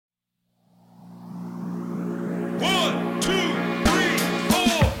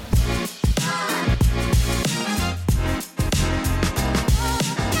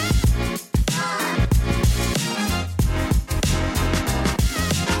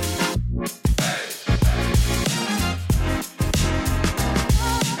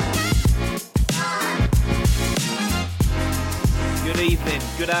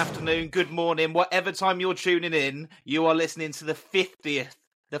good afternoon, good morning, whatever time you're tuning in, you are listening to the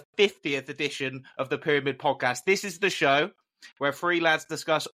 50th edition of the Pyramid Podcast. This is the show where three lads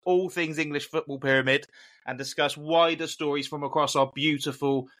discuss all things English football pyramid and discuss wider stories from across our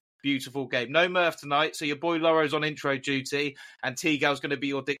beautiful, beautiful game. No Murph tonight, so your boy Lawro's on intro duty and T-Gal's going to be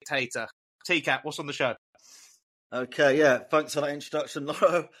your dictator. T-Cat, what's on the show? Okay, yeah, thanks for that introduction,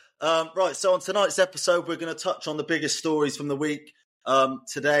 Lawro. Right, so on tonight's episode, we're going to touch on the biggest stories from the week.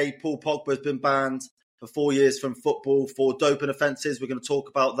 Today, Paul Pogba has been banned for 4 years from football for doping offences. We're going to talk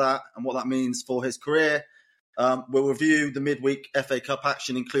about that and what that means for his career. We'll review the midweek FA Cup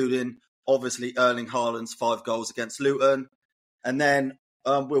action, including, obviously, Erling Haaland's 5 goals against Luton. And then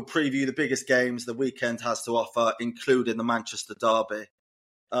we'll preview the biggest games the weekend has to offer, including the Manchester derby.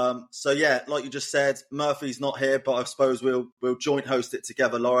 So, yeah, like you just said, Murphy's not here, but I suppose we'll joint host it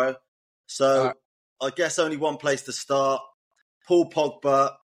together, Lawro. So I guess only one place to start. Paul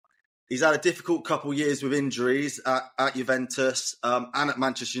Pogba, he's had a difficult couple of years with injuries at Juventus and at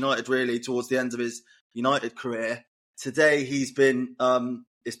Manchester United, really, towards the end of his United career. Today, it's been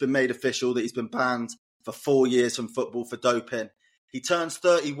made official that he's been banned for 4 years from football for doping. He turns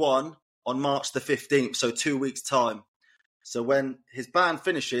 31 on March the 15th, so 2 weeks' time. So when his ban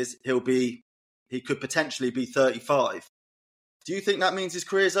finishes, he could potentially be 35. Do you think that means his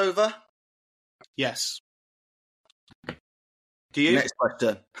career's over? Yes. Do you? Next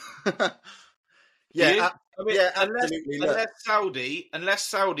question. Yeah, absolutely. Unless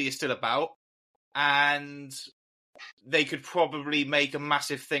Saudi is still about, and they could probably make a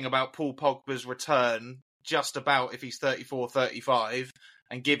massive thing about Paul Pogba's return just about if he's 34, 35,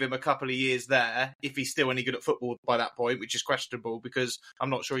 and give him a couple of years there, if he's still any good at football by that point, which is questionable because I'm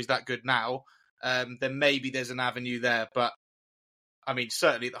not sure he's that good now, then maybe there's an avenue there. But, I mean,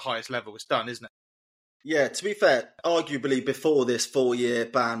 certainly at the highest level, it's done, isn't it? Yeah, to be fair, arguably before this 4-year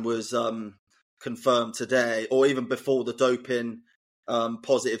ban was confirmed today, or even before the doping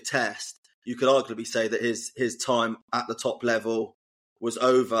positive test, you could arguably say that his time at the top level was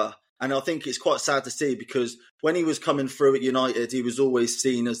over. And I think it's quite sad to see because when he was coming through at United, he was always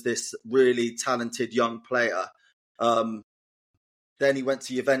seen as this really talented young player. Then he went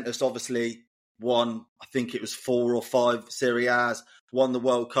to Juventus, obviously won, I think it was 4 or 5 Serie A's, won the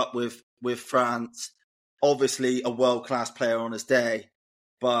World Cup with France. Obviously a world-class player on his day,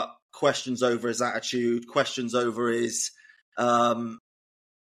 but questions over his attitude, questions over his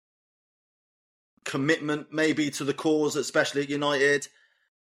commitment maybe to the cause, especially at United.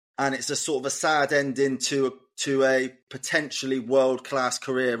 And it's a sort of a sad ending to a potentially world-class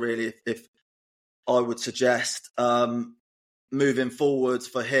career, really, if I would suggest. Moving forwards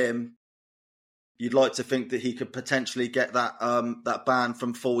for him, you'd like to think that he could potentially get that ban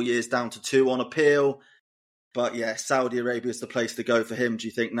from 4 years down to 2 on appeal. But yeah, Saudi Arabia is the place to go for him, do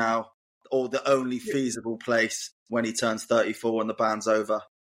you think now? Or the only feasible place when he turns 34 and the ban's over?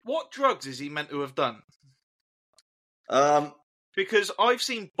 What drugs is he meant to have done? Because I've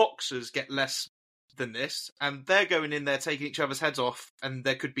seen boxers get less than this, and they're going in there taking each other's heads off, and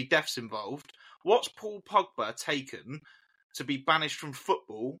there could be deaths involved. What's Paul Pogba taken to be banished from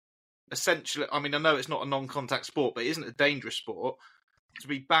football? Essentially, I mean, I know it's not a non-contact sport, but it isn't a dangerous sport, to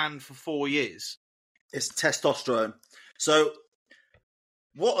be banned for 4 years. It's testosterone. So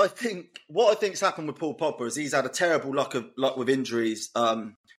what I think's happened with Paul Pogba is he's had a terrible luck with injuries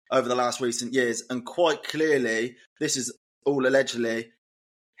over the last recent years, and quite clearly, this is all allegedly,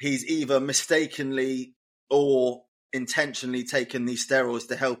 he's either mistakenly or intentionally taken these steroids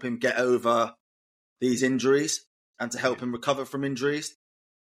to help him get over these injuries and to help him recover from injuries.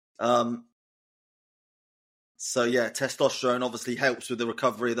 So yeah, testosterone obviously helps with the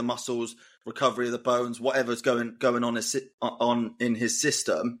recovery of the muscles, recovery of the bones, whatever's going on in his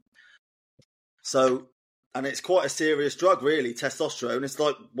system. So, and it's quite a serious drug, really, testosterone. It's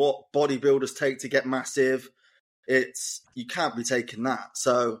like what bodybuilders take to get massive. You can't be taking that.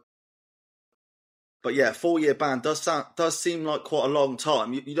 So, but yeah, 4-year ban does seem like quite a long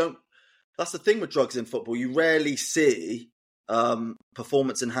time. You don't. That's the thing with drugs in football. You rarely see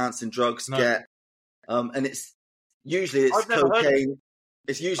performance enhancing drugs get. And it's usually cocaine.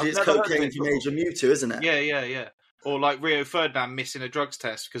 It's cocaine from Asia Mewtwo, isn't it? Yeah. Or like Rio Ferdinand missing a drugs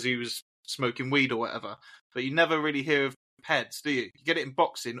test because he was smoking weed or whatever. But you never really hear of PEDs, do you? You get it in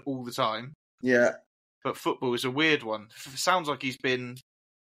boxing all the time. Yeah. But football is a weird one. It sounds like he's been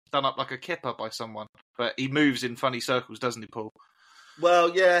done up like a kipper by someone. But he moves in funny circles, doesn't he, Paul?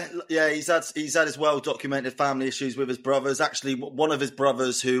 Well, yeah. He's had his well documented family issues with his brothers. Actually, one of his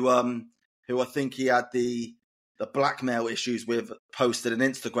brothers who I think he had the blackmail issues with, posted an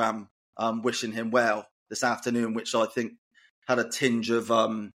Instagram wishing him well this afternoon, which I think had a tinge of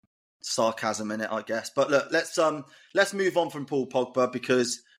sarcasm in it, I guess. But look, let's move on from Paul Pogba,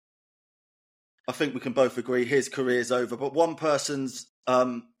 because I think we can both agree his career is over. But one person's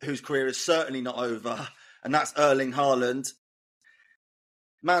whose career is certainly not over, and that's Erling Haaland.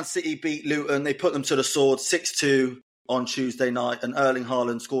 Man City beat Luton. They put them to the sword 6-2 on Tuesday night, and Erling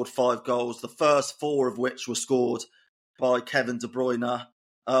Haaland scored 5 goals, the first 4 of which were scored by Kevin De Bruyne.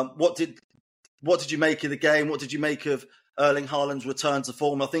 What did you make of the game? What did you make of Erling Haaland's return to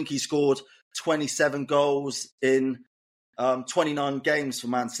form? I think he scored 27 goals in 29 games for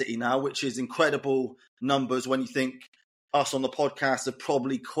Man City now, which is incredible numbers when you think us on the podcast have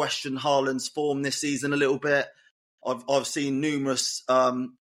probably questioned Haaland's form this season a little bit. I've seen numerous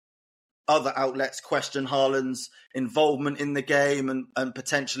other outlets question Haaland's involvement in the game and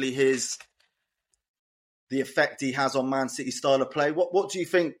potentially the effect he has on Man City's style of play. What do you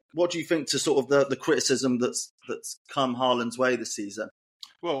think? What do you think to sort of the criticism that's come Haaland's way this season?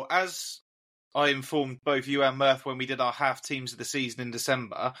 Well, as I informed both you and Murph when we did our half teams of the season in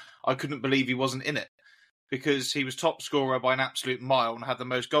December, I couldn't believe he wasn't in it, because he was top scorer by an absolute mile and had the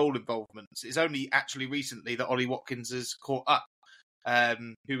most goal involvements. It's only actually recently that Ollie Watkins has caught up,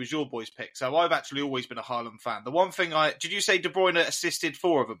 who was your boy's pick. So I've actually always been a Haaland fan. The one thing did you say De Bruyne assisted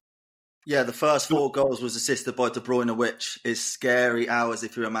 4 of them? Yeah, the first 4 goals was assisted by De Bruyne, which is scary hours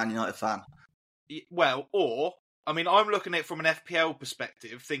if you're a Man United fan. Well, I'm looking at it from an FPL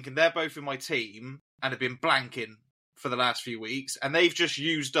perspective, thinking they're both in my team and have been blanking for the last few weeks, and they've just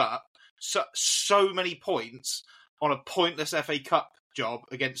used up so many points on a pointless FA Cup job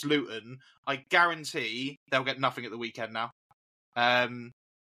against Luton. I guarantee they'll get nothing at the weekend now.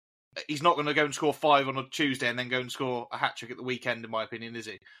 He's not going to go and score 5 on a Tuesday and then go and score a hat-trick at the weekend, in my opinion, is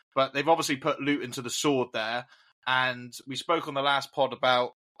he? But they've obviously put Luton to the sword there, and we spoke on the last pod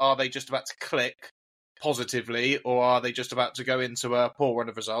about, are they just about to click positively, or are they just about to go into a poor run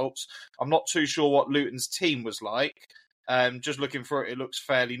of results? I'm not too sure what Luton's team was like. Just looking through it, it looks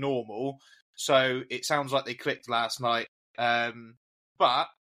fairly normal. So it sounds like they clicked last night. But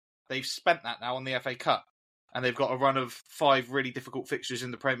they've spent that now on the FA Cup. And they've got a run of 5 really difficult fixtures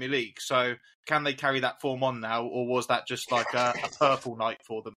in the Premier League. So can they carry that form on now, or was that just like a purple night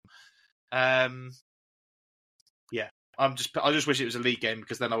for them? Yeah, I just wish it was a league game,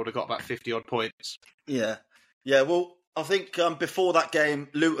 because then I would have got about 50-odd points. Yeah. Well, I think before that game,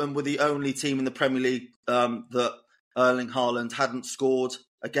 Luton were the only team in the Premier League that Erling Haaland hadn't scored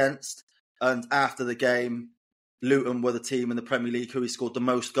against. And after the game, Luton were the team in the Premier League who he scored the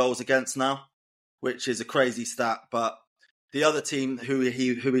most goals against now, which is a crazy stat. But the other team who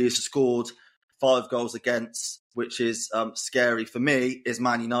he has scored 5 goals against, which is scary for me, is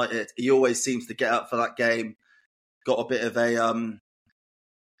Man United. He always seems to get up for that game. Got a bit of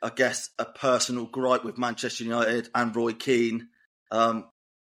a personal gripe with Manchester United and Roy Keane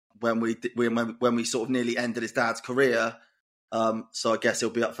when we sort of nearly ended his dad's career. So I guess he'll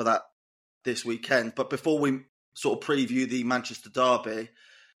be up for that this weekend. But before we sort of preview the Manchester derby,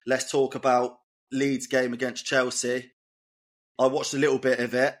 let's talk about Leeds' game against Chelsea. I watched a little bit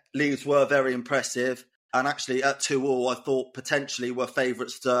of it. Leeds were very impressive, and actually at 2-2, I thought potentially were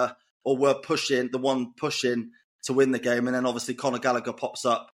favourites were pushing to win the game. And then obviously Conor Gallagher pops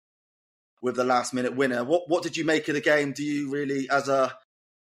up with the last minute winner. What did you make of the game? Do you really, as a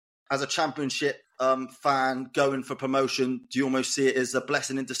Championship fan going for promotion, do you almost see it as a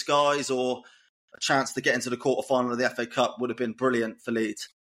blessing in disguise, or a chance to get into the quarterfinal of the FA Cup would have been brilliant for Leeds?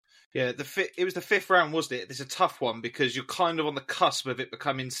 Yeah, it was the 5th round, wasn't it? It's a tough one because you're kind of on the cusp of it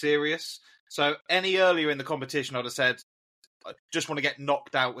becoming serious. So any earlier in the competition, I'd have said, I just want to get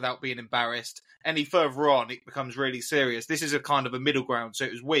knocked out without being embarrassed. Any further on, it becomes really serious. This is a kind of a middle ground, so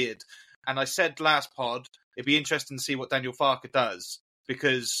it was weird. And I said last pod, it'd be interesting to see what Daniel Farke does,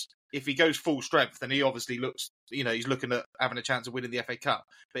 because if he goes full strength, then he obviously looks, he's looking at having a chance of winning the FA Cup.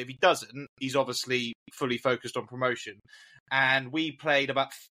 But if he doesn't, he's obviously fully focused on promotion. And we played about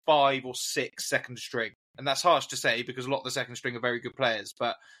 5 or 6 second string. And that's harsh to say, because a lot of the second string are very good players.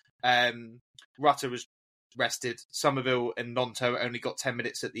 But Rutter was rested. Somerville and Nonto only got 10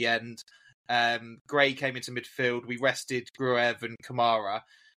 minutes at the end. Gray came into midfield. We rested Gruev and Kamara.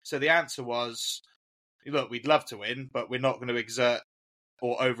 So the answer was, look, we'd love to win, but we're not going to exert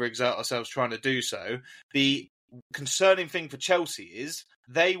or overexert ourselves trying to do so. The concerning thing for Chelsea is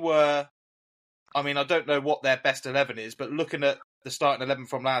they were, I don't know what their best 11 is, but looking at the starting 11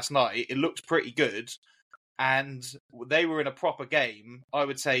 from last night, it looked pretty good. And they were in a proper game, I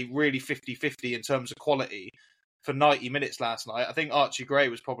would say really 50-50 in terms of quality for 90 minutes last night. I think Archie Gray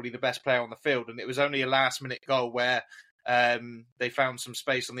was probably the best player on the field, and it was only a last-minute goal where they found some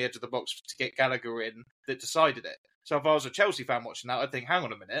space on the edge of the box to get Gallagher in that decided it. So if I was a Chelsea fan watching that, I'd think, hang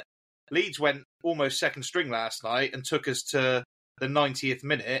on a minute. Leeds went almost second string last night and took us to the 90th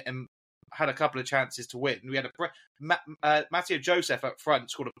minute and had a couple of chances to win. We had Matteo Joseph up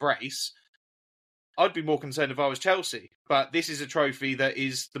front scored a brace. I'd be more concerned if I was Chelsea. But this is a trophy that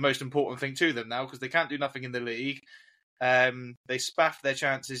is the most important thing to them now because they can't do nothing in the league. They spaffed their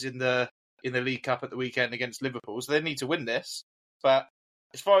chances in the League Cup at the weekend against Liverpool, so they need to win this. But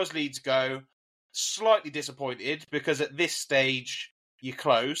as far as Leeds go, slightly disappointed because at this stage you're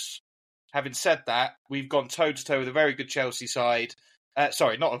close. Having said that, we've gone toe-to-toe with a very good Chelsea side.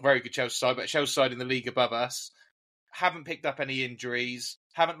 Sorry, not a very good Chelsea side, but a Chelsea side in the league above us. Haven't picked up any injuries.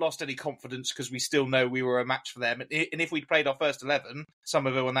 Haven't lost any confidence because we still know we were a match for them. And if we'd played our first 11,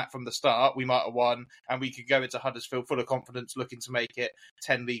 Somerville and that from the start, we might have won. And we could go into Huddersfield full of confidence, looking to make it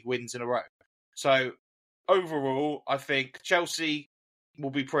 10 league wins in a row. So overall, I think Chelsea will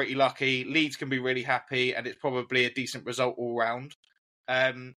be pretty lucky. Leeds can be really happy. And it's probably a decent result all round.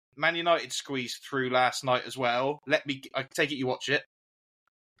 Man United squeezed through last night as well. I take it you watch it.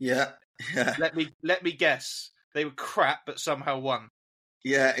 Yeah. Let me guess. They were crap, but somehow won.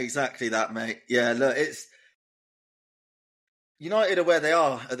 Yeah, exactly that, mate. Yeah, look, it's United are where they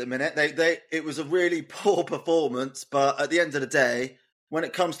are at the minute. It was a really poor performance, but at the end of the day, when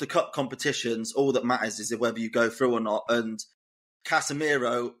it comes to cup competitions, all that matters is whether you go through or not. And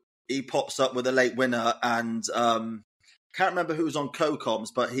Casemiro, he pops up with a late winner, and can't remember who was on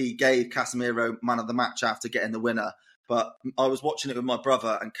co-coms, but he gave Casemiro man of the match after getting the winner. But I was watching it with my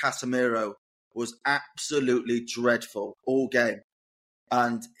brother, and Casemiro was absolutely dreadful all game.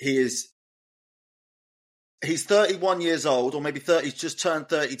 And he's 31 years old, or maybe 30. He's just turned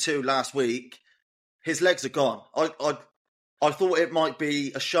 32 last week. His legs are gone. I thought it might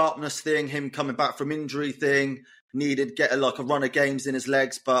be a sharpness thing, him coming back from injury thing, needed get a run of games in his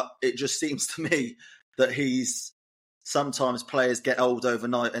legs, but it just seems to me that sometimes players get old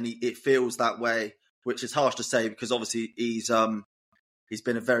overnight, and it feels that way, which is harsh to say because obviously he's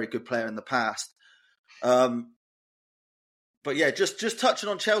been a very good player in the past. But yeah, just touching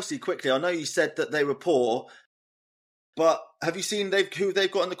on Chelsea quickly. I know you said that they were poor, but have you seen who they've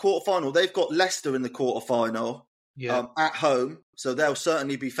got in the quarterfinal? They've got Leicester in the quarterfinal at home, so they'll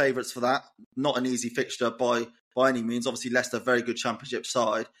certainly be favourites for that. Not an easy fixture by any means. Obviously, Leicester, very good Championship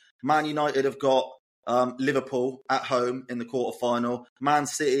side. Man United have got Liverpool at home in the quarterfinal. Man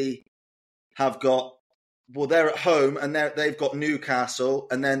City have got they're at home and they've got Newcastle,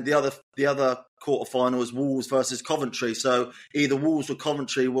 and then the other quarterfinal is Wolves versus Coventry. So either Wolves or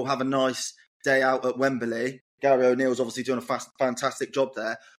Coventry will have a nice day out at Wembley. Gary O'Neill's obviously doing a fantastic job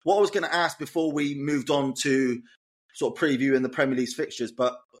there. What I was going to ask before we moved on to sort of previewing the Premier League's fixtures,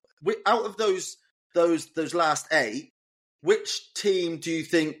 but out of those last 8, which team do you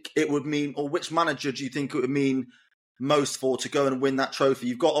think it would mean, or which manager do you think it would mean most for to go and win that trophy?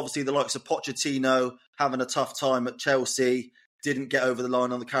 You've got obviously the likes of Pochettino having a tough time at Chelsea, didn't get over the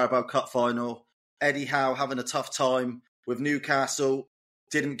line on the Carabao Cup final. Eddie Howe having a tough time with Newcastle,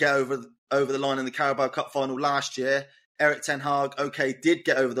 didn't get over the line in the Carabao Cup final last year. Eric Ten Hag, did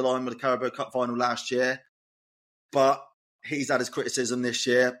get over the line with the Carabao Cup final last year, but he's had his criticism this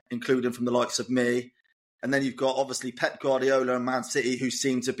year, including from the likes of me. And then you've got obviously Pep Guardiola and Man City, who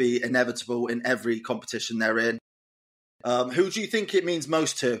seem to be inevitable in every competition they're in. Who do you think it means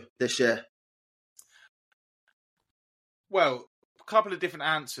most to this year? Well, a couple of different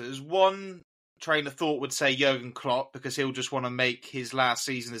answers. One train of thought would say Jurgen Klopp, because he'll just want to make his last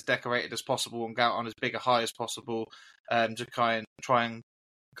season as decorated as possible and go out on as big a high as possible to try and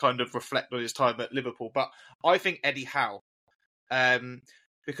kind of reflect on his time at Liverpool. But I think Eddie Howe,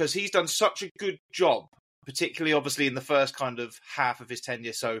 because he's done such a good job, particularly obviously in the first kind of half of his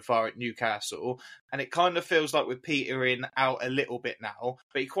tenure so far at Newcastle. And it kind of feels like we're petering out a little bit now.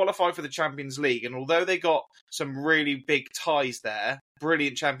 But he qualified for the Champions League. And although they got some really big ties there,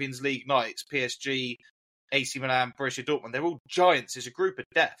 brilliant Champions League nights, PSG, AC Milan, Borussia Dortmund, they're all giants. It's a group of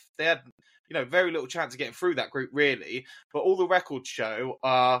death. They had, very little chance of getting through that group, really. But all the records show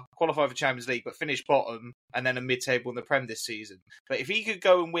are qualify for Champions League, but finish bottom and then a mid-table in the Prem this season. But if he could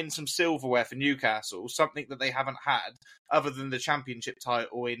go and win some silverware for Newcastle, something that they haven't had other than the Championship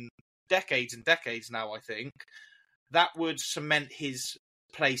title in decades and decades now, I think, that would cement his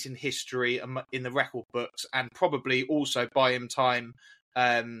place in history in the record books and probably also buy him time,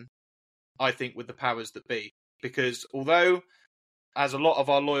 I think, with the powers that be. Because although, as a lot of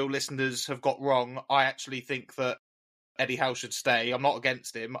our loyal listeners have got wrong, I actually think that Eddie Howe should stay. I'm not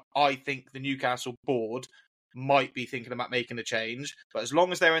against him. I think the Newcastle board might be thinking about making a change. But as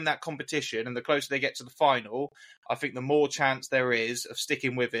long as they're in that competition and the closer they get to the final, I think the more chance there is of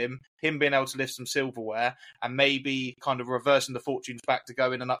sticking with him being able to lift some silverware, and maybe kind of reversing the fortunes back to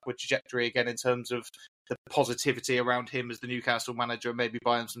go in an upward trajectory again in terms of the positivity around him as the Newcastle manager, and maybe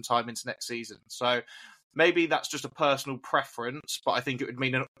buy him some time into next season. So maybe that's just a personal preference, but I think it would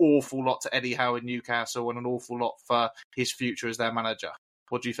mean an awful lot to Eddie Howe in Newcastle and an awful lot for his future as their manager.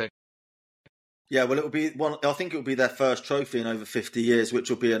 What do you think? Yeah, well, it will be one. I think it will be their first trophy in over 50 years, which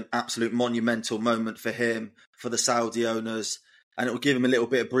will be an absolute monumental moment for him, for the Saudi owners, and it will give him a little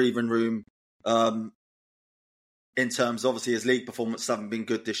bit of breathing room in terms, obviously, his league performances haven't been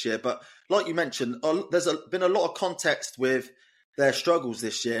good this year. But like you mentioned, there's been a lot of context with their struggles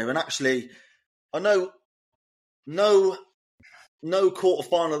this year, and actually, I know no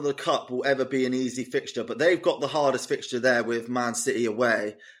quarter-final of the Cup will ever be an easy fixture, but they've got the hardest fixture there with Man City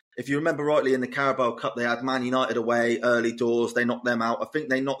away. If you remember rightly, in the Carabao Cup, they had Man United away early doors. They knocked them out. I think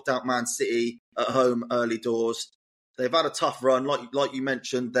they knocked out Man City at home early doors. They've had a tough run. Like you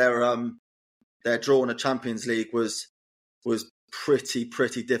mentioned, their draw in the Champions League was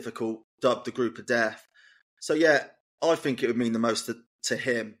pretty difficult, dubbed the group of death. So, yeah, I think it would mean the most to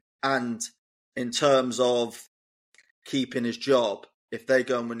him. And in terms of keeping his job, if they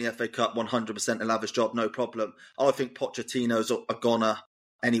go and win the FA Cup, 100% he'll have his job, no problem. I think Pochettino's a goner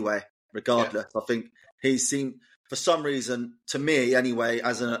anyway, regardless. Yeah. I think he's seen, for some reason, to me anyway,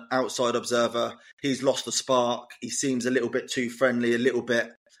 as an outside observer, he's lost the spark. He seems a little bit too friendly, a little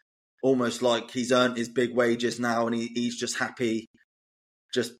bit almost like he's earned his big wages now and he's just happy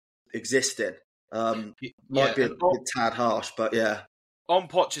just existing. Might be a tad harsh, but yeah. On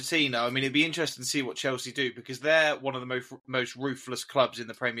Pochettino, I mean, it'd be interesting to see what Chelsea do, because they're one of the most ruthless clubs in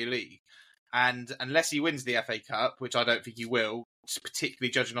the Premier League. And unless he wins the FA Cup, which I don't think he will, particularly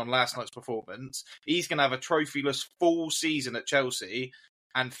judging on last night's performance, he's going to have a trophyless full season at Chelsea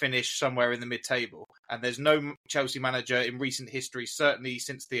and finish somewhere in the mid-table. And there's no Chelsea manager in recent history, certainly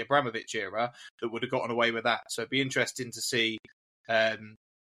since the Abramovich era, that would have gotten away with that. So it'd be interesting to see if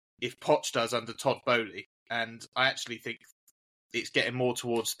Poch does under Todd Bowley. And I actually think it's getting more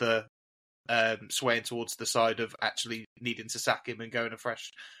towards the swaying towards the side of actually needing to sack him and go in a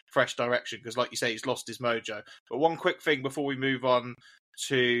fresh direction, because like you say, he's lost his mojo. But one quick thing before we move on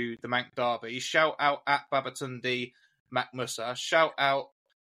to the Manc Derby, shout out at Babatunde Macmusa, shout out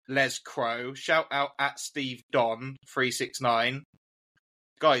Les Crow, shout out at Steve Don 369.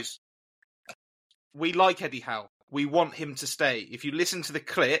 Guys, we like Eddie Howe. We want him to stay. If you listen to the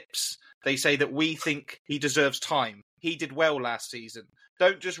clips, they say that we think he deserves time. He did well last season.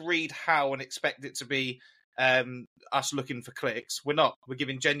 Don't just read Howe and expect it to be us looking for clicks. We're not. We're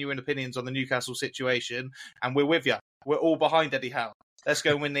giving genuine opinions on the Newcastle situation, and we're with you. We're all behind Eddie Howe. Let's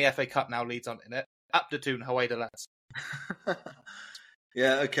go and win the FA Cup now, Leeds on it. Up the tune, Hawaii the lads.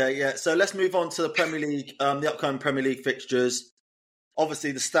 Yeah, okay, yeah. So let's move on to the Premier League, the upcoming Premier League fixtures.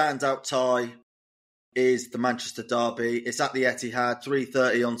 Obviously, the standout tie is the Manchester Derby. It's at the Etihad,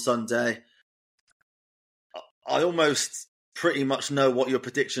 3:30 on Sunday. I almost pretty much know what your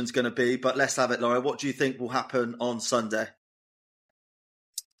prediction's going to be, but let's have it, Laura. What do you think will happen on Sunday?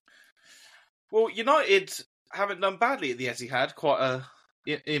 Well, United haven't done badly at the Etihad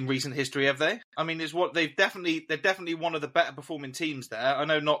in recent history, have they? I mean, they're definitely one of the better performing teams there. I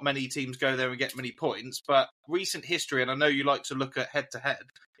know not many teams go there and get many points, but recent history, and I know you like to look at head to head,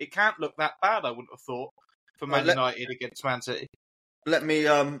 it can't look that bad, I wouldn't have thought, for Man United against Man City. Let me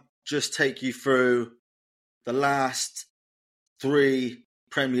just take you through the last the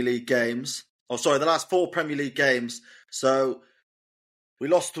last 4 Premier League games. So we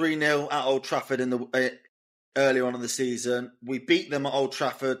lost 3-0 at Old Trafford earlier on in the season. We beat them at Old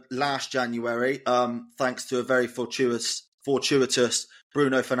Trafford last January, thanks to a very fortuitous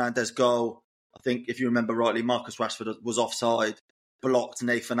Bruno Fernandes goal. I think, if you remember rightly, Marcus Rashford was offside, blocked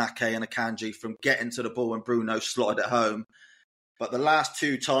Nathan Ake and Akanji from getting to the ball when Bruno slotted it home. But the last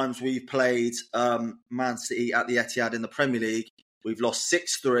 2 times we've played Man City at the Etihad in the Premier League, we've lost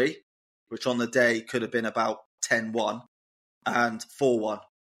 6-3, which on the day could have been about 10-1, and 4-1.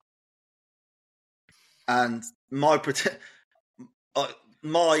 And my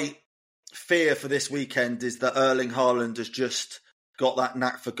fear for this weekend is that Erling Haaland has just got that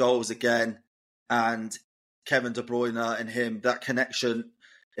knack for goals again, and Kevin De Bruyne and him, that connection,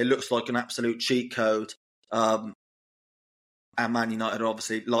 it looks like an absolute cheat code. And Man United,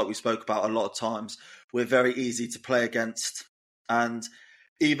 obviously, like we spoke about a lot of times, we're very easy to play against. And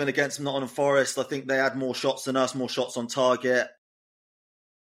even against Nottingham Forest, I think they had more shots than us, more shots on target.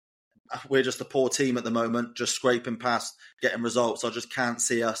 We're just a poor team at the moment, just scraping past, getting results. I just can't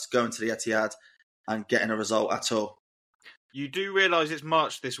see us going to the Etihad and getting a result at all. You do realise it's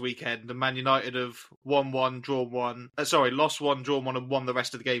March this weekend, and Man United have lost one, drawn one, and won the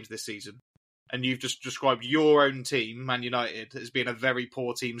rest of the games this season. And you've just described your own team, Man United, as being a very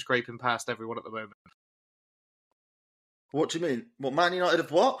poor team, scraping past everyone at the moment. What do you mean? What, Man United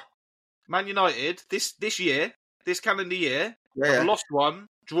have what? Man United, this year, this calendar year, Yeah. have lost one,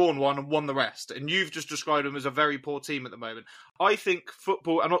 drawn one, and won the rest. And you've just described them as a very poor team at the moment. I think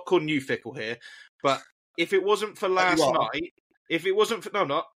football, I'm not calling you fickle here, but if it wasn't for last night, if it wasn't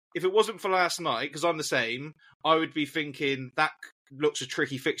for last night, because I'm the same, I would be thinking that looks a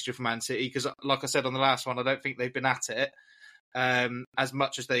tricky fixture for Man City, because like I said on the last one, I don't think they've been at it as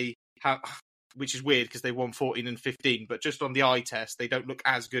much as they have, which is weird because they won 14 and 15, but just on the eye test, they don't look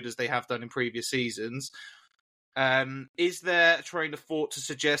as good as they have done in previous seasons. Is there a train of thought to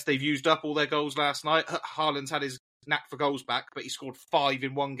suggest they've used up all their goals last night? Haaland's had his knack for goals back, but he scored 5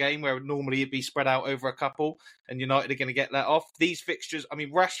 in one game where normally it'd be spread out over a couple, and United are going to get let off. These fixtures, I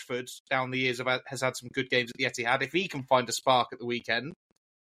mean, Rashford down the years has had some good games at the Etihad. If he can find a spark at the weekend,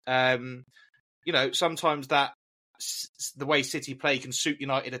 sometimes the way City play can suit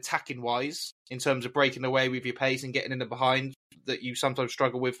United attacking wise in terms of breaking away with your pace and getting in the behind that you sometimes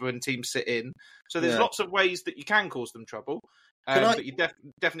struggle with when teams sit in. So there's lots of ways that you can cause them trouble. But you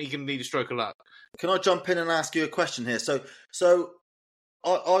definitely going to need a stroke of luck. Can I jump in and ask you a question here? So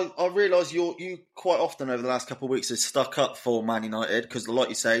I realise you quite often over the last couple of weeks have stuck up for Man United because, like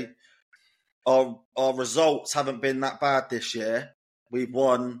you say, our results haven't been that bad this year. I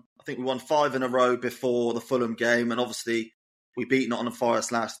think we won 5 in a row before the Fulham game, and obviously we beat Nottingham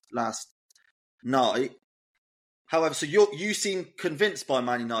Forest last night. However, so you seem convinced by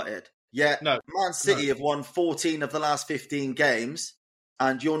Man United. Yet Man City have won 14 of the last 15 games,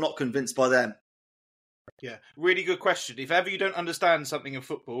 and you're not convinced by them. Yeah, really good question. If ever you don't understand something in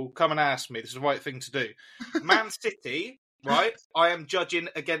football, come and ask me. This is the right thing to do. Man City, right? I am judging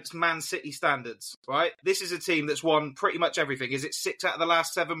against Man City standards, right? This is a team that's won pretty much everything. Is it 6 out of the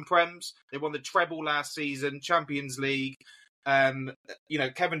last 7 Prems? They won the treble last season, Champions League. Kevin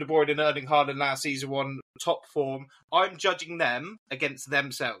De Bruyne and Erling Haaland last season won top form. I'm judging them against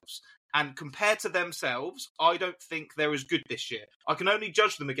themselves. And compared to themselves, I don't think they're as good this year. I can only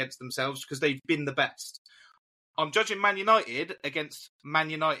judge them against themselves because they've been the best. I'm judging Man United against Man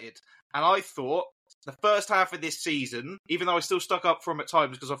United. And I thought the first half of this season, even though I still stuck up for them at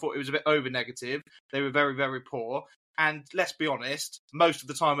times because I thought it was a bit over-negative, they were very, very poor. And let's be honest, most of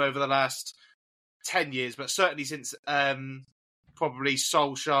the time over the last 10 years, but certainly since probably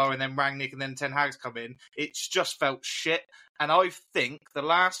Solskjaer and then Rangnick and then Ten Hag's come in, it's just felt shit. And I think the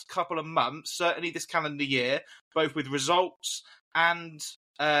last couple of months, certainly this calendar year, both with results and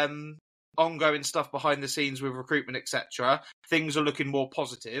ongoing stuff behind the scenes with recruitment, etc., things are looking more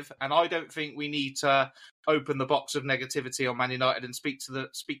positive. And I don't think we need to open the box of negativity on Man United and speak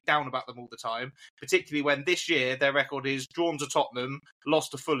down about them all the time, particularly when this year their record is drawn to Tottenham,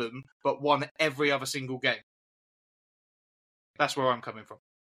 lost to Fulham, but won every other single game. That's where I'm coming from.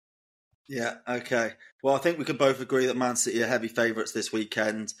 Yeah, okay. Well, I think we can both agree that Man City are heavy favourites this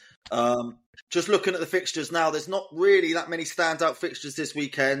weekend. Just looking at the fixtures now, there's not really that many standout fixtures this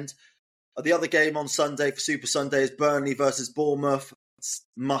weekend. The other game on Sunday for Super Sunday is Burnley versus Bournemouth. It's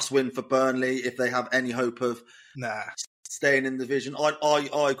must win for Burnley if they have any hope of staying in the division.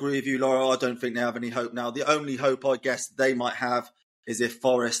 I agree with you, Laura. I don't think they have any hope now. The only hope I guess they might have is if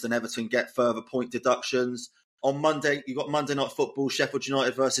Forest and Everton get further point deductions. On Monday, you've got Monday Night Football, Sheffield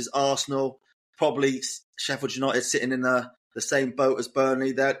United versus Arsenal. Probably Sheffield United sitting in the same boat as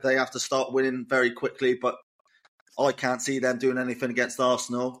Burnley. They have to start winning very quickly, but I can't see them doing anything against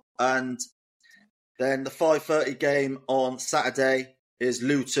Arsenal. And then the 5:30 game on Saturday is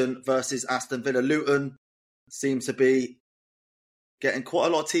Luton versus Aston Villa. Luton seems to be getting quite a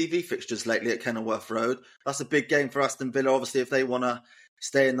lot of TV fixtures lately at Kenilworth Road. That's a big game for Aston Villa, obviously, if they want to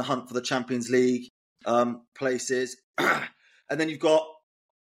stay in the hunt for the Champions League places. And then you've got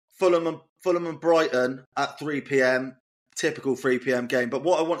Fulham and Brighton at 3 p.m, typical 3 p.m. game. But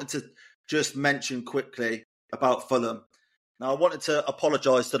what I wanted to just mention quickly about Fulham. Now, I wanted to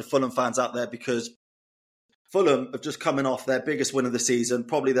apologise to the Fulham fans out there because Fulham have just coming off their biggest win of the season,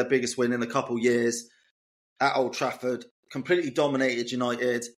 probably their biggest win in a couple of years at Old Trafford. Completely dominated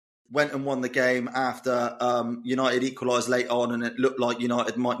United. Went and won the game after United equalised late on, and it looked like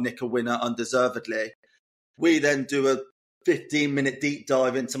United might nick a winner undeservedly. We then do a 15-minute deep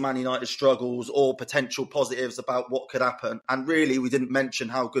dive into Man United's struggles or potential positives about what could happen. And really, we didn't mention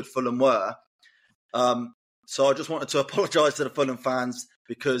how good Fulham were. So I just wanted to apologise to the Fulham fans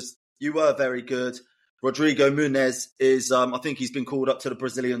because you were very good. Rodrigo Muniz is, I think he's been called up to the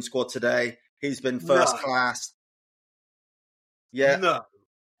Brazilian squad today. He's been first class. Yeah. No.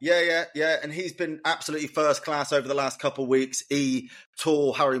 Yeah. And he's been absolutely first class over the last couple of weeks. He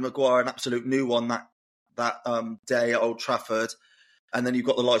tore Harry Maguire an absolute new one that day at Old Trafford. And then you've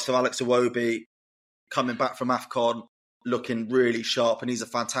got the likes of Alex Iwobi coming back from AFCON, looking really sharp, and he's a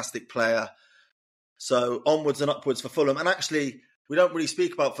fantastic player. So onwards and upwards for Fulham. And actually, we don't really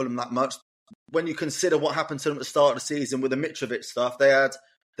speak about Fulham that much. When you consider what happened to them at the start of the season with the Mitrovic stuff, they had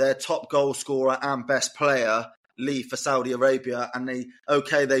their top goal scorer and best player leave for Saudi Arabia, and they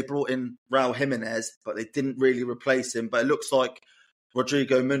brought in Raul Jimenez, but they didn't really replace him. But it looks like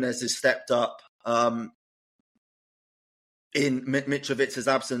Rodrigo Muniz has stepped up in Mitrovic's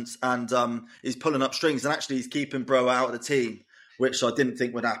absence and he's pulling up strings, and actually he's keeping Bro out of the team, which I didn't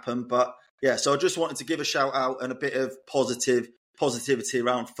think would happen. But yeah, so I just wanted to give a shout out and a bit of positivity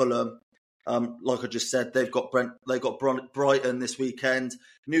around Fulham. Like I just said, they've got Brighton this weekend.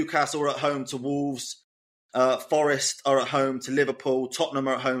 Newcastle are at home to Wolves. Forest are at home to Liverpool. Tottenham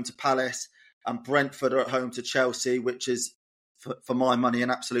are at home to Palace, and Brentford are at home to Chelsea, which is, for my money,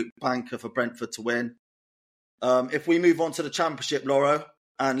 an absolute banker for Brentford to win. If we move on to the Championship, Lawro,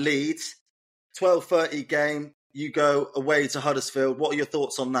 and Leeds, 12:30 game, you go away to Huddersfield. What are your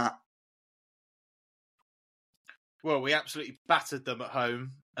thoughts on that? Well, we absolutely battered them at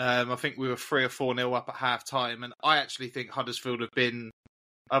home. I think we were 3 or 4-0 up at half-time, and I actually think Huddersfield have been,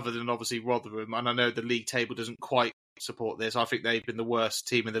 other than obviously Rotherham, and I know the league table doesn't quite support this, I think they've been the worst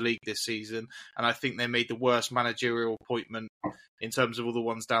team in the league this season, and I think they made the worst managerial appointment in terms of all the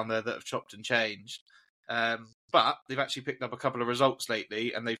ones down there that have chopped and changed. But they've actually picked up a couple of results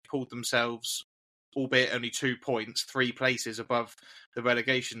lately, and they've pulled themselves, albeit only 2 points, 3 places above the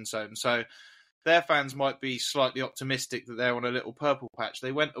relegation zone. So their fans might be slightly optimistic that they're on a little purple patch.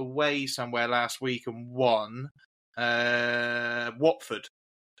 They went away somewhere last week and won Watford,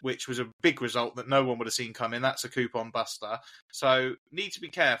 which was a big result that no one would have seen coming. That's a coupon buster. So need to be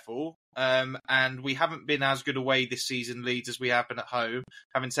careful. And we haven't been as good away this season, Leeds, as we have been at home.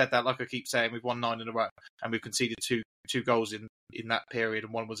 Having said that, like I keep saying, we've won 9 in a row, and we've conceded two goals in that period,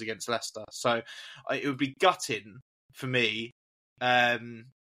 and one was against Leicester. So it would be gutting for me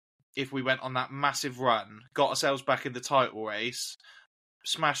if we went on that massive run, got ourselves back in the title race,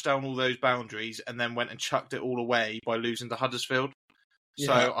 smashed down all those boundaries, and then went and chucked it all away by losing to Huddersfield. Yeah.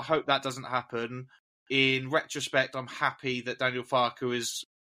 So I hope that doesn't happen. In retrospect, I'm happy that Daniel Farke has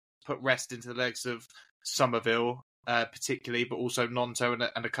put rest into the legs of Somerville, particularly, but also Nonto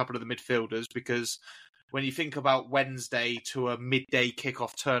and a couple of the midfielders, because when you think about Wednesday to a midday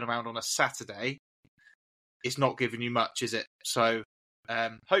kickoff turnaround on a Saturday, it's not giving you much, is it? So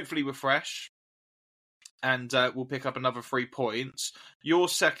hopefully we're fresh, and we'll pick up another 3 points. Your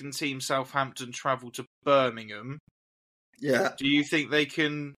second team, Southampton, travel to Birmingham. Yeah. Do you think they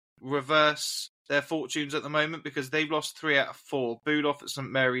can reverse their fortunes at the moment? Because they've lost 3 out of 4. Booed off at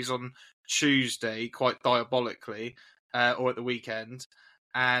St Mary's on Tuesday, quite diabolically, or at the weekend,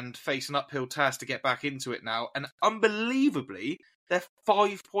 and face an uphill task to get back into it now. And unbelievably, they're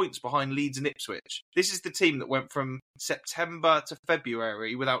 5 points behind Leeds and Ipswich. This is the team that went from September to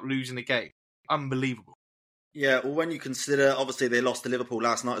February without losing a game. Unbelievable. Yeah, well, when you consider, obviously, they lost to Liverpool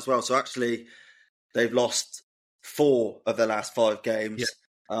last night as well. So actually, they've lost 4 of their last 5 games.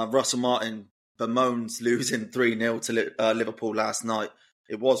 Yeah. Russell Martin bemoans losing 3-0 to Liverpool last night.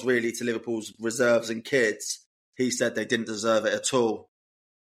 It was really to Liverpool's reserves and kids. He said they didn't deserve it at all.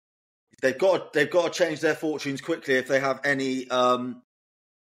 They've got to change their fortunes quickly if they have any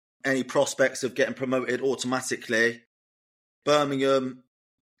prospects of getting promoted automatically. Birmingham,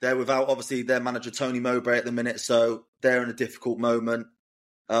 they're without, obviously, their manager Tony Mowbray at the minute, so they're in a difficult moment.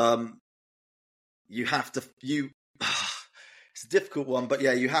 It's a difficult one, but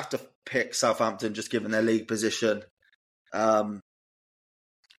yeah, you have to pick Southampton just given their league position. Birmingham,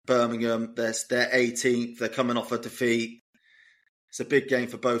 they're 18th. They're coming off a defeat. It's a big game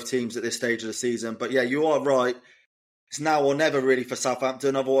for both teams at this stage of the season. But yeah, you are right. It's now or never really for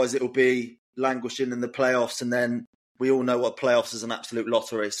Southampton. Otherwise, it will be languishing in the playoffs, and then we all know what playoffs is, an absolute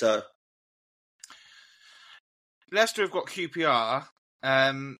lottery. So Leicester have got QPR.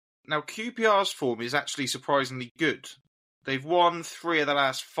 Now, QPR's form is actually surprisingly good. They've won 3 of the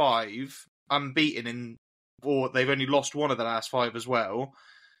last 5, unbeaten or they've only lost 1 of the last 5 as well.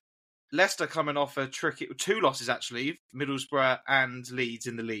 Leicester coming off a tricky 2 losses, actually, Middlesbrough and Leeds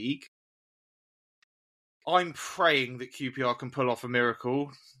in the league. I'm praying that QPR can pull off a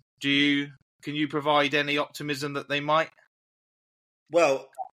miracle. Can you provide any optimism that they might? Well,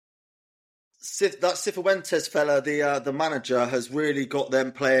 that Cifuentes fella, the manager, has really got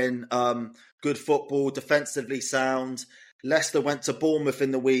them playing good football, defensively sound. Leicester went to Bournemouth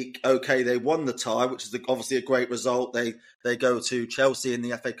in the week. Okay, they won the tie, which is obviously a great result. They go to Chelsea in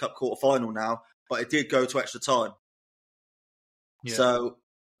the FA Cup quarter-final now, but it did go to extra time. Yeah. So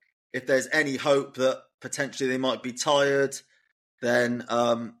if there's any hope that potentially they might be tired, then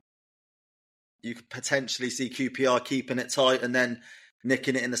you could potentially see QPR keeping it tight and then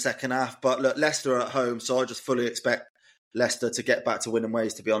nicking it in the second half. But look, Leicester are at home, so I just fully expect Leicester to get back to winning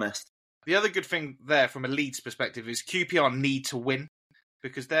ways, to be honest. The other good thing there from a Leeds perspective is QPR need to win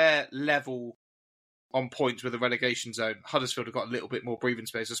because they're level on points with the relegation zone. Huddersfield have got a little bit more breathing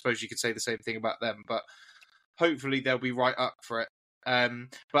space. I suppose you could say the same thing about them, but hopefully they'll be right up for it.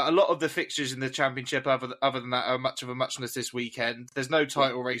 But a lot of the fixtures in the Championship, other than that, are much of a muchness this weekend. There's no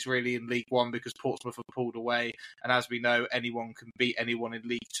title race really in League One because Portsmouth have pulled away, and as we know, anyone can beat anyone in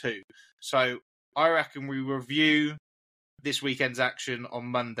League Two. So I reckon we review this weekend's action on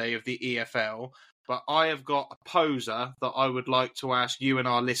Monday of the EFL, but I have got a poser that I would like to ask you and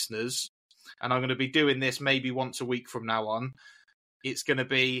our listeners, and I'm going to be doing this maybe once a week from now on. It's going to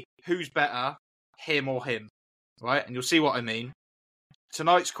be, who's better, him or him, right? And you'll see what I mean.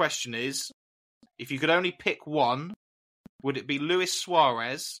 Tonight's question is, if you could only pick one, would it be Luis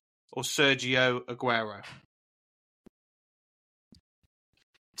Suarez or Sergio Aguero?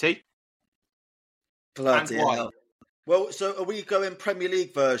 T? Bloody hell. Well, so are we going Premier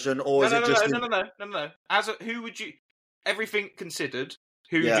League version, or is it just... No. Who would you... Everything considered,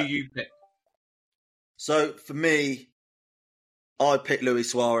 who do you pick? So, for me, I'd pick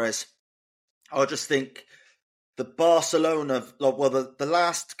Luis Suarez. I just think the Barcelona... the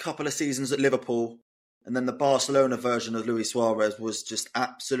last couple of seasons at Liverpool, and then the Barcelona version of Luis Suarez was just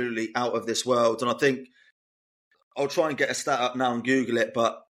absolutely out of this world. And I think... I'll try and get a stat up now and Google it,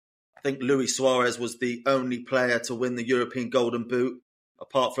 but I think Luis Suarez was the only player to win the European Golden Boot,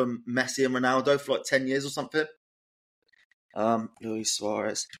 apart from Messi and Ronaldo, for like 10 years or something. Luis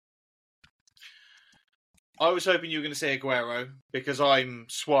Suarez. I was hoping you were going to say Aguero, because I'm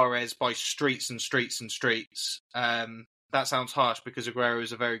Suarez by streets and streets and streets. That sounds harsh because Aguero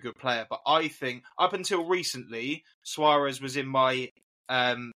is a very good player, but I think up until recently, Suarez was in my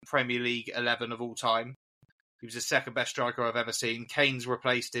Premier League 11 of all time. He was the second best striker I've ever seen. Kane's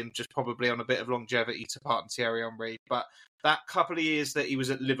replaced him, just probably on a bit of longevity to partner Thierry Henry. But that couple of years that he was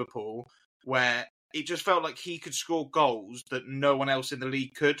at Liverpool, where it just felt like he could score goals that no one else in the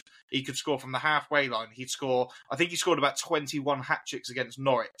league could. He could score from the halfway line. I think he scored about 21 hat-tricks against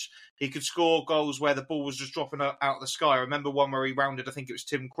Norwich. He could score goals where the ball was just dropping out of the sky. I remember one where he rounded, I think it was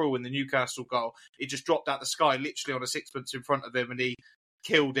Tim Krul in the Newcastle goal. It just dropped out the sky, literally on a sixpence in front of him, and he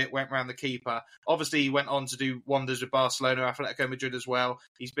killed it, went round the keeper. Obviously, he went on to do wonders with Barcelona, Atletico Madrid as well.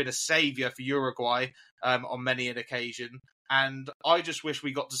 He's been a saviour for Uruguay on many an occasion. And I just wish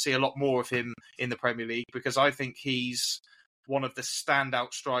we got to see a lot more of him in the Premier League, because I think he's one of the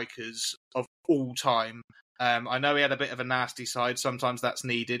standout strikers of all time. I know he had a bit of a nasty side. Sometimes that's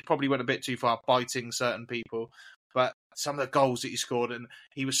needed. Probably went a bit too far, biting certain people. But some of the goals that he scored, and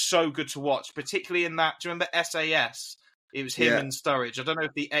he was so good to watch, particularly in that. Do you remember SAS? It was him and Sturridge. I don't know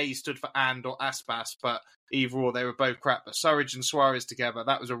if the A stood for And or Aspas, but either or, they were both crap. But Sturridge and Suarez together,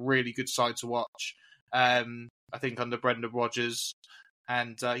 that was a really good side to watch. I think under Brendan Rodgers.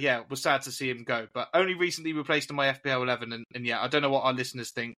 And it was sad to see him go. But only recently replaced in my FPL 11. And I don't know what our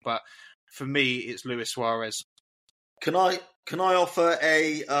listeners think, but for me, it's Luis Suarez. Can I offer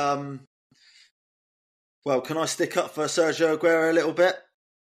a... can I stick up for Sergio Aguero a little bit?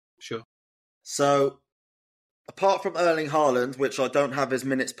 Sure. So, apart from Erling Haaland, which I don't have his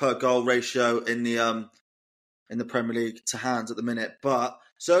minutes per goal ratio in the Premier League to hand at the minute, but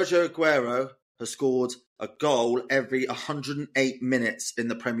Sergio Aguero has scored a goal every 108 minutes in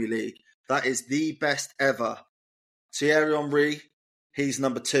the Premier League. That is the best ever. Thierry Henry, he's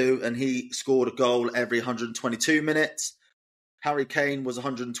number 2, and he scored a goal every 122 minutes. Harry Kane was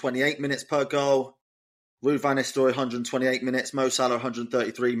 128 minutes per goal. Ruud van Nistelrooy, 128 minutes. Mo Salah,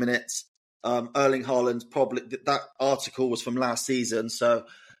 133 minutes. Erling Haaland, probably, that article was from last season, so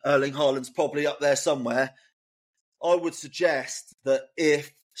Erling Haaland's probably up there somewhere. I would suggest that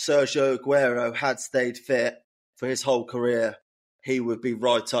if Sergio Aguero had stayed fit for his whole career, he would be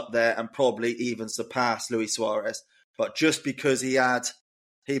right up there and probably even surpass Luis Suarez. But just because he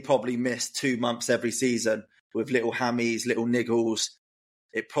probably missed 2 months every season with little hammies, little niggles,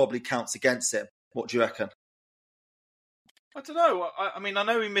 it probably counts against him. What do you reckon? I don't know. I mean, I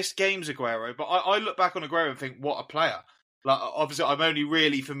know he missed games, Aguero, but I look back on Aguero and think, what a player. Like, obviously, I'm only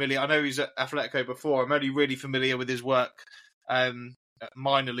really familiar. I know he's at Atletico before. I'm only really familiar with his work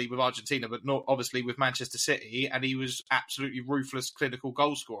minorly with Argentina, but not obviously with Manchester City, and he was absolutely ruthless, clinical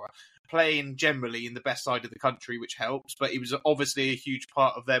goal scorer, playing generally in the best side of the country, which helps. But he was obviously a huge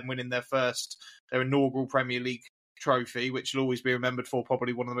part of them winning their inaugural Premier League trophy, which will always be remembered for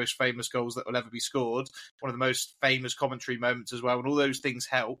probably one of the most famous goals that will ever be scored, one of the most famous commentary moments as well, and all those things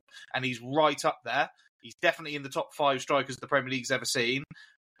help. And he's right up there. He's definitely in the top 5 strikers the Premier League's ever seen.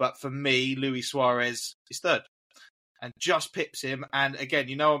 But for me, Luis Suarez is third and just pips him. And again,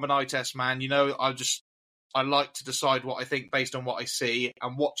 I'm an eye test man. I like to decide what I think based on what I see.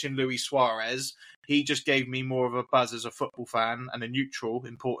 And watching Luis Suarez, he just gave me more of a buzz as a football fan and a neutral,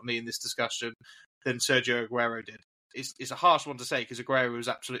 importantly, in this discussion, than Sergio Aguero did. It's a harsh one to say because Aguero was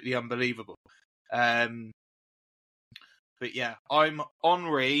absolutely unbelievable. But yeah, I'm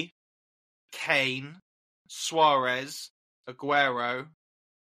Henry, Kane, Suarez, Aguero,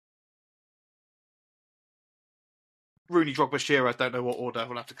 Rooney, Drogba, Shearer. I don't know what order.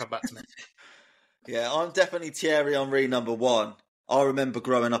 We'll have to come back to me. Yeah, I'm definitely Thierry Henry number 1. I remember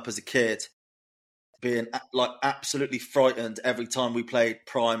growing up as a kid being absolutely frightened every time we played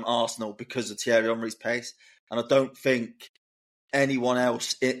prime Arsenal because of Thierry Henry's pace. And I don't think anyone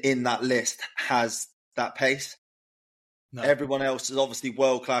else in that list has that pace. No. Everyone else is obviously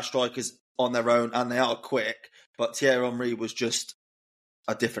world-class strikers on their own, and they are quick. But Thierry Henry was just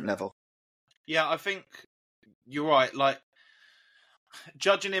a different level. Yeah, I think you're right. Like,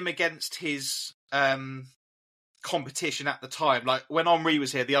 judging him against his competition at the time, like when Henry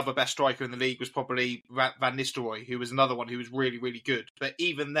was here, the other best striker in the league was probably Van Nistelrooy, who was another one who was really, really good. But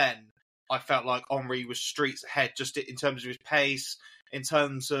even then, I felt like Henry was streets ahead, just in terms of his pace, in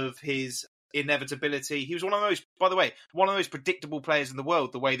terms of his inevitability. He was one of the most predictable players in the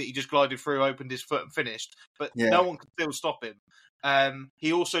world, the way that he just glided through, opened his foot and finished. But no one could still stop him.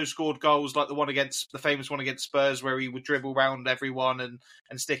 He also scored goals like the famous one against Spurs, where he would dribble around everyone and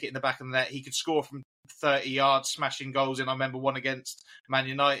stick it in the back of the net. He could score from 30 yards, smashing goals in. I remember one against Man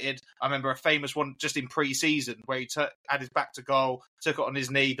United. I remember a famous one just in pre-season where he had his back to goal, took it on his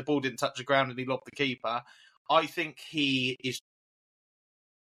knee, the ball didn't touch the ground and he lobbed the keeper. I think he is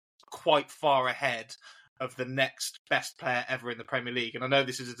quite far ahead of the next best player ever in the Premier League. And I know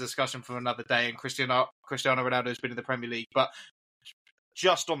this is a discussion for another day, and Cristiano Ronaldo has been in the Premier League, but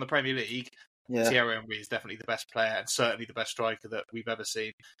just on the Premier League, Thierry Henry is definitely the best player and certainly the best striker that we've ever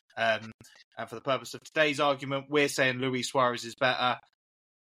seen. And for the purpose of today's argument, we're saying Luis Suarez is better.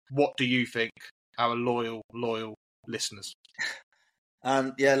 What do you think, our loyal listeners?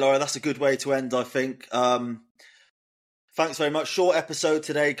 And yeah, Laura, that's a good way to end, I think. Thanks very much. Short episode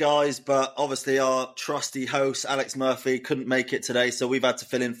today, guys, but obviously our trusty host, Alex Murphy, couldn't make it today, so we've had to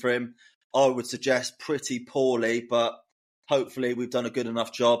fill in for him. I would suggest pretty poorly, but hopefully we've done a good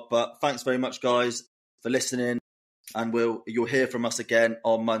enough job. But thanks very much, guys, for listening, and you'll hear from us again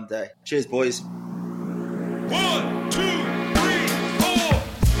on Monday. Cheers, boys. 1, 2